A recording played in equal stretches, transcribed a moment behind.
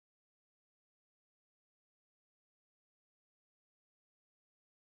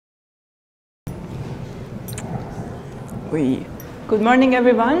Good morning,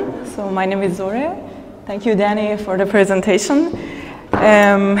 everyone. So my name is Zohreh. Thank you, Danny, for the presentation.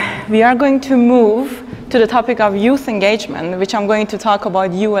 We are going to move to the topic of youth engagement, which I'm going to talk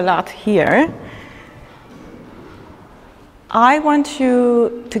about you a lot here. I want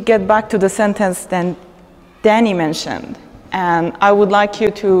you to get back to the sentence that Danny mentioned, and I would like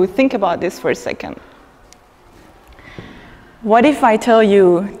you to think about this for a second. What if I tell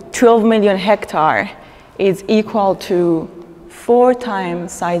you 12 million hectares is equal to 4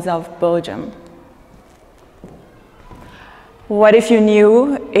 times size of Belgium? What if you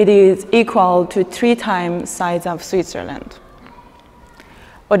knew it is equal to 3 times size of Switzerland?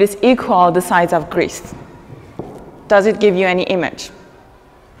 What is equal the size of Greece? Does it give you any image?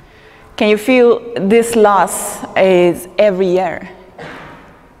 Can you feel this loss is every year?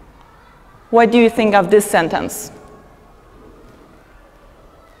 What do you think of this sentence?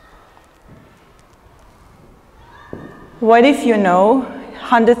 What if you know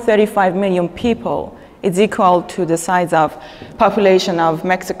 135 million people is equal to the size of population of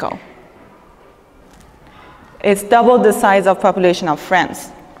Mexico? It's double the size of population of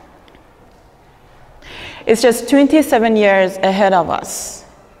France. It's just 27 years ahead of us.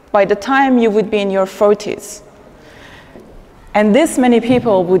 By the time you would be in your 40s, and this many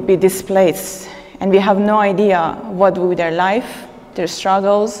people would be displaced, and we have no idea what will be their life, their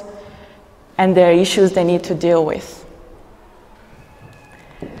struggles, and their issues they need to deal with.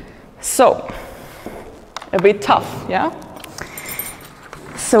 So, a bit tough, yeah?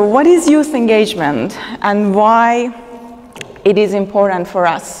 So what is youth engagement and why it is important for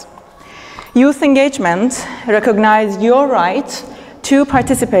us? Youth engagement recognizes your right to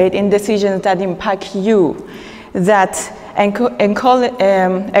participate in decisions that impact you, that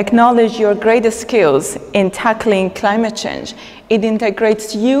acknowledge your greatest skills in tackling climate change. It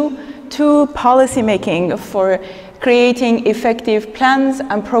integrates you to policymaking for creating effective plans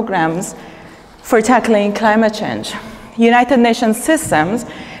and programs for tackling climate change. United Nations systems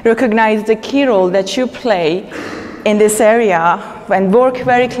recognize the key role that you play in this area and work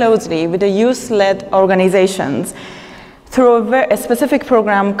very closely with the youth-led organizations through a specific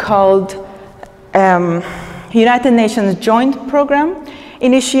program called United Nations Joint Program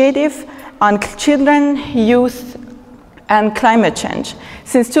Initiative on Children, Youth, and Climate Change.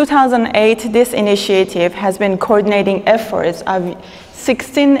 Since 2008, this initiative has been coordinating efforts of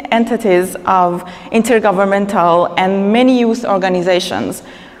 16 entities of intergovernmental and many youth organizations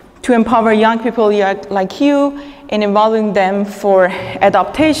to empower young people like you in involving them for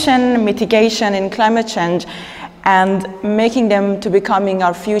adaptation, mitigation in climate change, and making them to becoming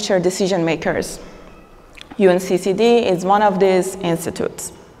our future decision makers. UNCCD is one of these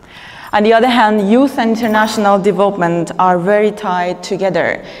institutes. On the other hand, youth and international development are very tied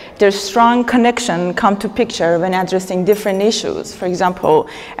together. Their strong connection come to picture when addressing different issues. For example,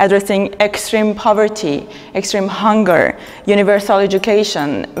 addressing extreme poverty, extreme hunger, universal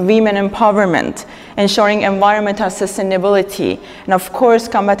education, women empowerment, ensuring environmental sustainability, and of course,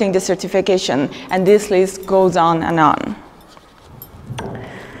 combating desertification. And this list goes on and on.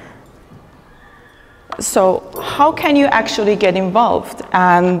 So how can you actually get involved,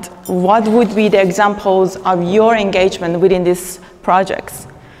 and what would be the examples of your engagement within these projects?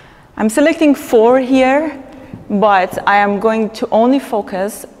 I'm selecting 4 here, but I am going to only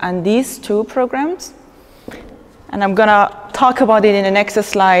focus on these 2 programs, and I'm gonna talk about it in the next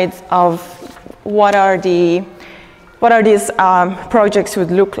slides of what these projects would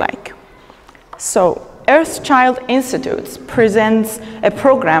look like. So Earthchild Institute presents a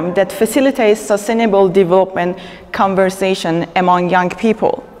program that facilitates sustainable development conversation among young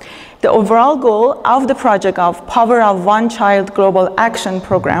people. The overall goal of the project of Power of One Child Global Action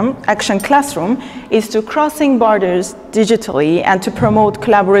Program, Action Classroom, is to crossing borders digitally and to promote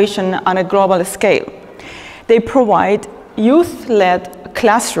collaboration on a global scale. They provide youth-led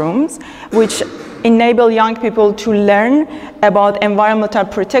classrooms which enable young people to learn about environmental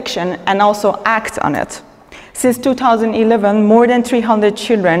protection and also act on it. Since 2011, more than 300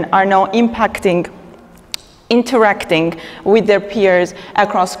 children are now interacting with their peers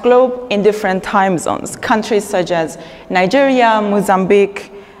across the globe in different time zones. Countries such as Nigeria,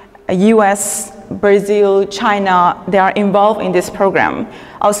 Mozambique, US, Brazil, China, they are involved in this program.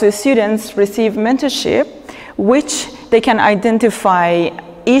 Also, students receive mentorship, which they can identify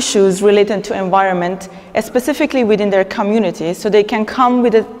issues related to environment, specifically within their community, so they can come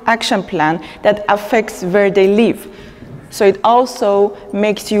with an action plan that affects where they live. So it also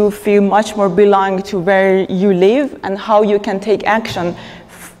makes you feel much more belong to where you live and how you can take action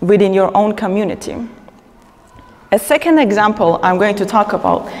within your own community. A second example I'm going to talk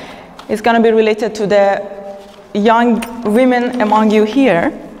about is going to be related to the young women among you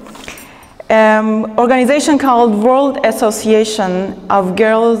here. Organization called World Association of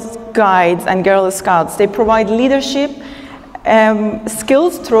Girls Guides and Girl Scouts. They provide leadership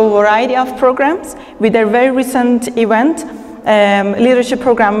skills through a variety of programs. With their very recent event, leadership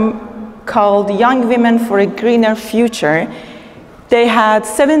program called Young Women for a Greener Future, they had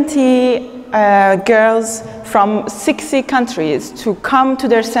 70 girls from 60 countries to come to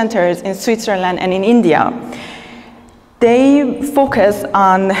their centers in Switzerland and in India. They focus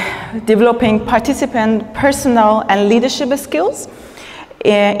on developing participant personal and leadership skills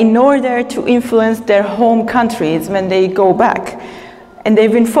in order to influence their home countries when they go back. And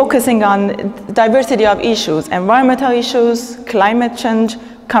they've been focusing on diversity of issues, environmental issues, climate change,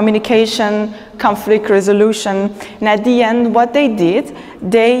 communication, conflict resolution. And at the end, what they did,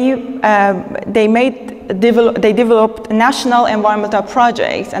 they developed national environmental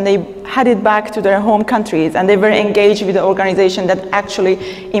projects, and they had it back to their home countries, and they were engaged with the organization that actually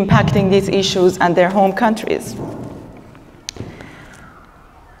impacting these issues and their home countries.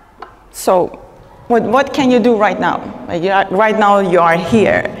 So what can you do right now? Right now you are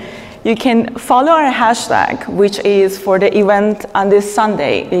here. You can follow our hashtag, which is for the event on this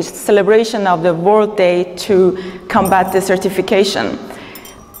Sunday. It's celebration of the World Day to combat desertification.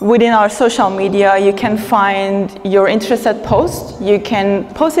 Within our social media, you can find your interested post. You can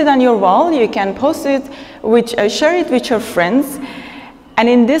post it on your wall. You can post it, share it with your friends. And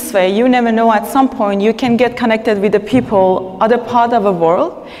in this way, you never know, at some point, you can get connected with the people, other part of the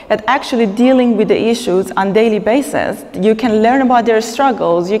world, that actually dealing with the issues on daily basis. You can learn about their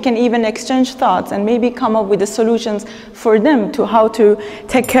struggles. You can even exchange thoughts and maybe come up with the solutions for them to how to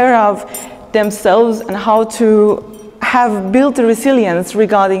take care of themselves and how to have built resilience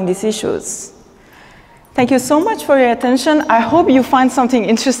regarding these issues. Thank you so much for your attention. I hope you find something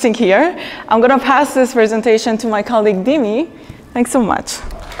interesting here. I'm going to pass this presentation to my colleague Dimi. Thanks so much.